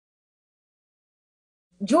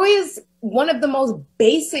joy is one of the most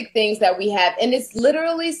basic things that we have, and it's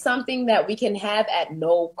literally something that we can have at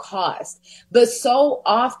no cost. But so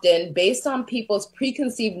often, based on people's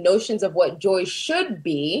preconceived notions of what joy should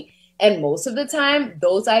be, and most of the time,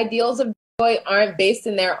 those ideals of joy aren't based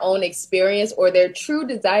in their own experience or their true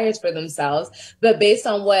desires for themselves, but based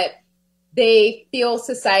on what they feel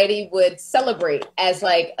society would celebrate as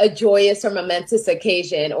like a joyous or momentous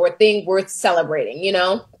occasion or thing worth celebrating, you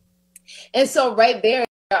know? And so right there,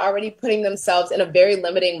 they're already putting themselves in a very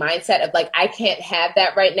limiting mindset of like, I can't have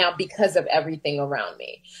that right now because of everything around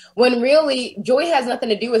me. When really, joy has nothing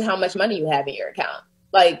to do with how much money you have in your account.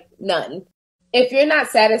 Like, none. If you're not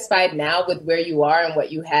satisfied now with where you are and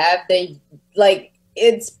what you have, then like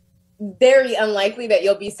it's very unlikely that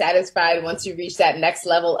you'll be satisfied once you reach that next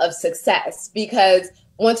level of success, because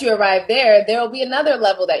once you arrive there, there will be another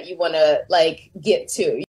level that you want to like get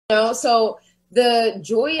to, you know? So the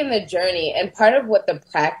joy in the journey, and part of what the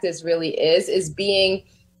practice really is being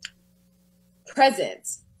present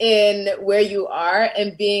in where you are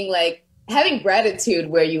and being like having gratitude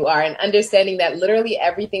where you are and understanding that literally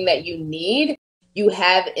everything that you need you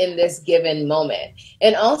have in this given moment.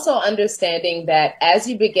 And also understanding that as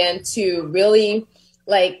you begin to really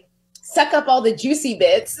like suck up all the juicy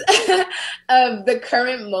bits of the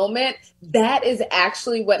current moment, that is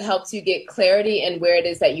actually what helps you get clarity in where it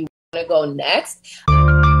is that you want to go next.